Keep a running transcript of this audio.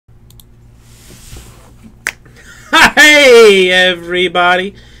Hey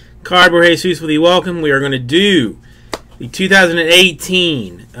everybody, Cardboard Jesus with you. Welcome. We are going to do the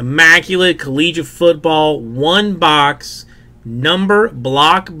 2018 Immaculate Collegiate Football one box number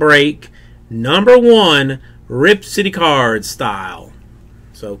block break number 1 Rip City Card style.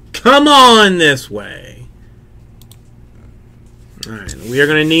 So come on this way. Alright, we are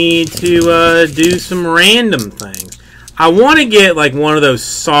going to need to do some random things. I want to get like one of those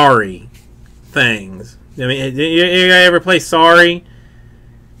sorry things. I mean, you ever play Sorry?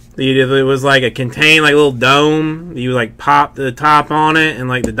 It was like a contained like little dome. You like pop the top on it, and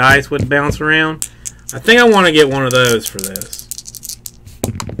like the dice would bounce around. I think I want to get one of those for this.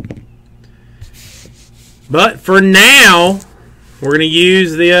 But for now, we're gonna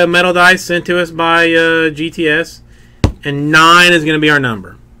use the metal dice sent to us by GTS, and 9 is gonna be our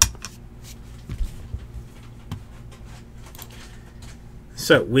number.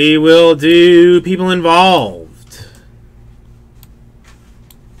 So we will do people involved.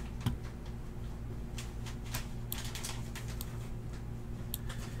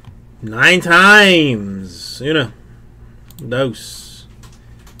 Nine times. Uno, dos,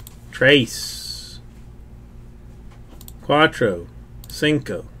 tres, cuatro,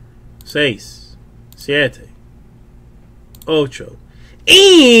 cinco, seis, siete, ocho,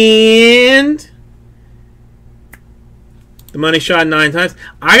 and the money shot 9 times.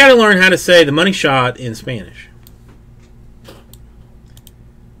 I got to learn how to say the money shot in Spanish.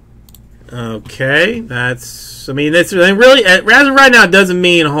 Okay, that's, I mean, that's really, as of right now, it doesn't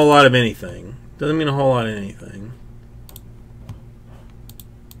mean a whole lot of anything. Doesn't mean a whole lot of anything.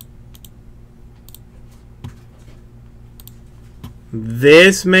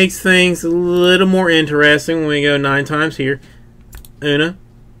 This makes things a little more interesting when we go 9 times here. Una,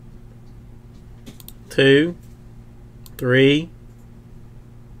 two, 3,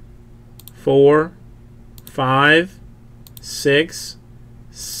 4, 5, 6,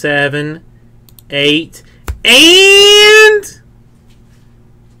 7, 8, and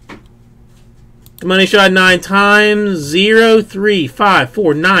the money shot 9 times. 0, 3, 5,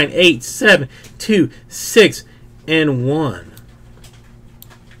 4, 9, 8, 7, 2, 6, and 1.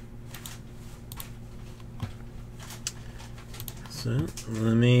 So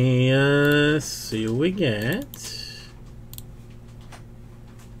let me see what we get.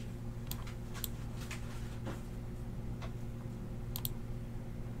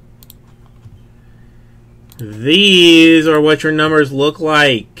 These are what your numbers look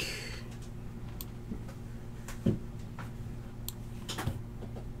like.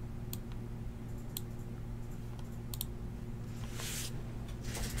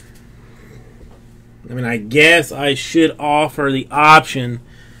 I mean, I guess I should offer the option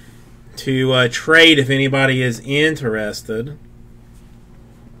to trade if anybody is interested.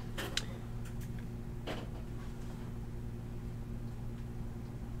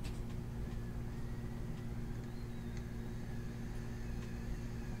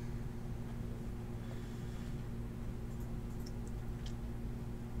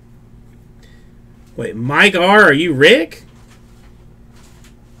 Wait, Mike R, are you Rick?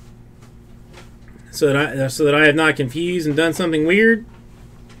 So that I have not confused and done something weird?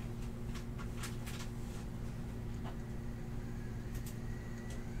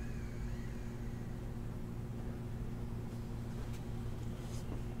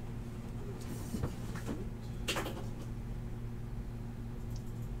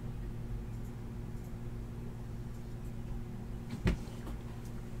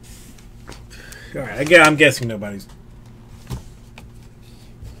 All right, again, I'm guessing nobody's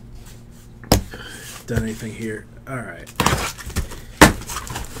done anything here. All right.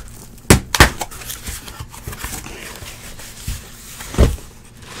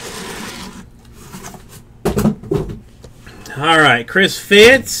 All right, Chris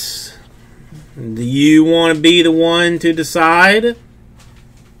Fitz, do you want to be the one to decide?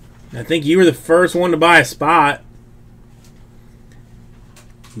 I think you were the first one to buy a spot.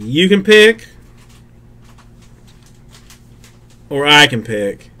 You can pick. Or I can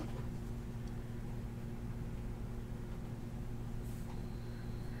pick.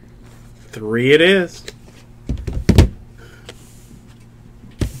 Three it is.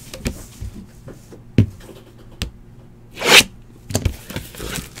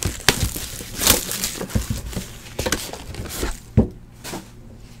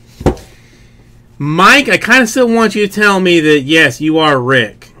 Mike, I kind of still want you to tell me that, yes, you are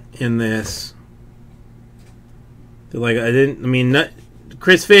Rick in this. Like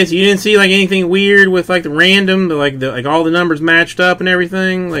Chris Fitz, you didn't see like anything weird with like the random, like all the numbers matched up and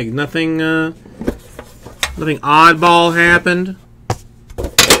everything. Like nothing oddball happened.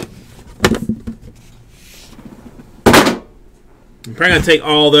 probably gonna take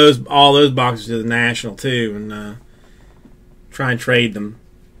all those boxes to the National too, and try and trade them.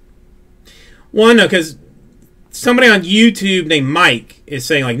 Well, no, because somebody on YouTube named Mike is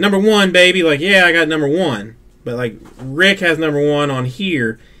saying like #1, baby. Like, yeah, I got #1, but like Rick has #1 on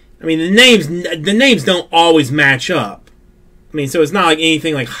here. I mean, the names don't always match up. I mean, so it's not like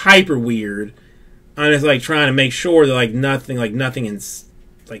anything like hyper weird. I'm just like trying to make sure that like nothing in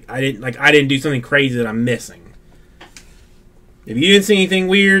like I didn't do something crazy that I'm missing. If you didn't see anything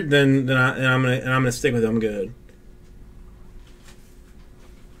weird, then I'm gonna stick with it. I'm good.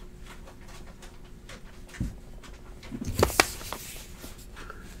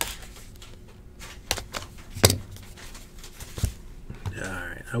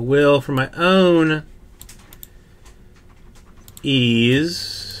 I will, for my own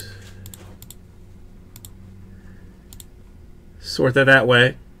ease, sort that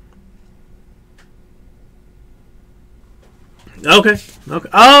way. Okay.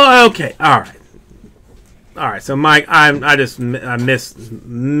 Oh, okay. All right. So, Mike, I misread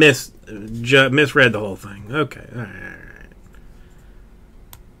the whole thing. Okay. All right.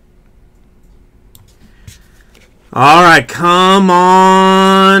 All right, come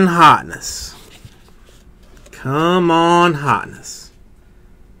on, Hotness. Come on, Hotness.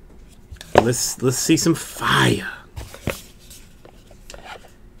 Let's see some fire.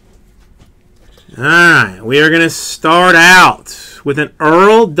 All right, we are going to start out with an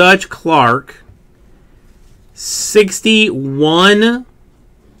Earl Dutch Clark 61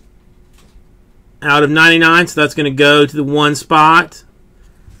 out of 99, so that's going to go to the 1 spot.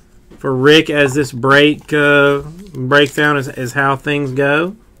 For Rick, as this breakdown is how things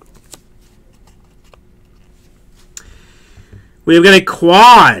go. We've got a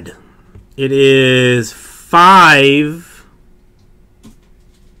quad. It is 5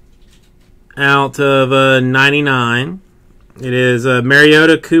 out of 99. It is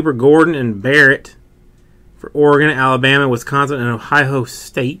Mariota, Cooper, Gordon, and Barrett for Oregon, Alabama, Wisconsin, and Ohio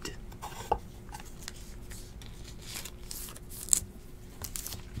State.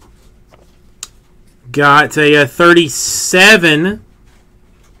 Got a 37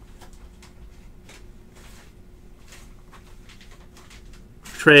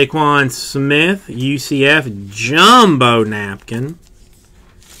 Traquan Smith, UCF jumbo napkin.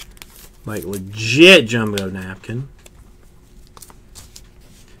 Like legit jumbo napkin.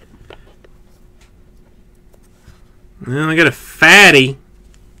 And then I got a fatty.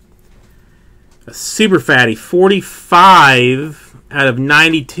 A super fatty. 45 out of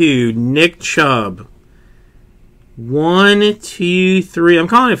 92. Nick Chubb. 1, 2, 3. I'm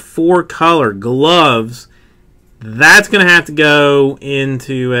calling it 4 color gloves. That's going to have to go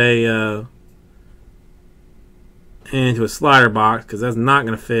into a slider box because that's not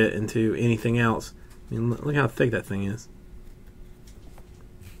going to fit into anything else. I mean, look how thick that thing is.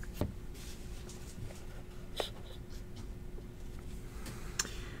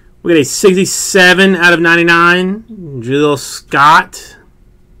 We got a 67 out of 99. Jaleel Scott,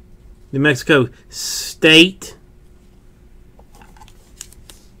 New Mexico State.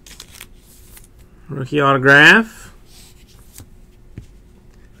 Rookie autograph.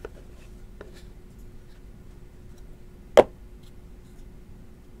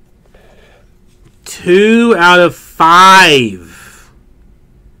 Two out of 5.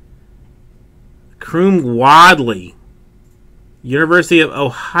 Kroom Wadley, University of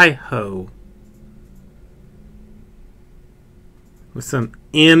Ohio. With some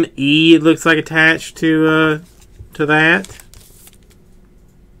ME, it looks like, attached to that.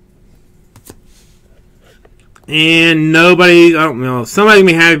 And nobody, I don't know, somebody can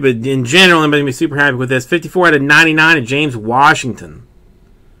be happy, but in general, everybody can be super happy with this. 54 out of 99 of James Washington.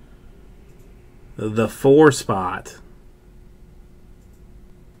 The 4 spot.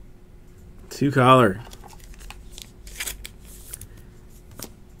 2 color.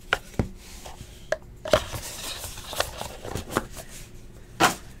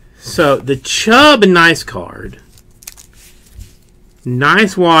 So, the Chubb nice card.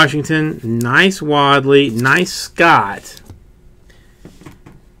 Nice Washington, nice Wadley, nice Scott.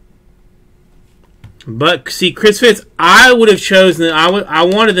 But see, Chris Fitz, I would have chosen. I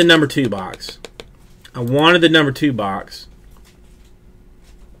wanted the number 2 box. I wanted the number 2 box.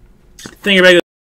 I think everybody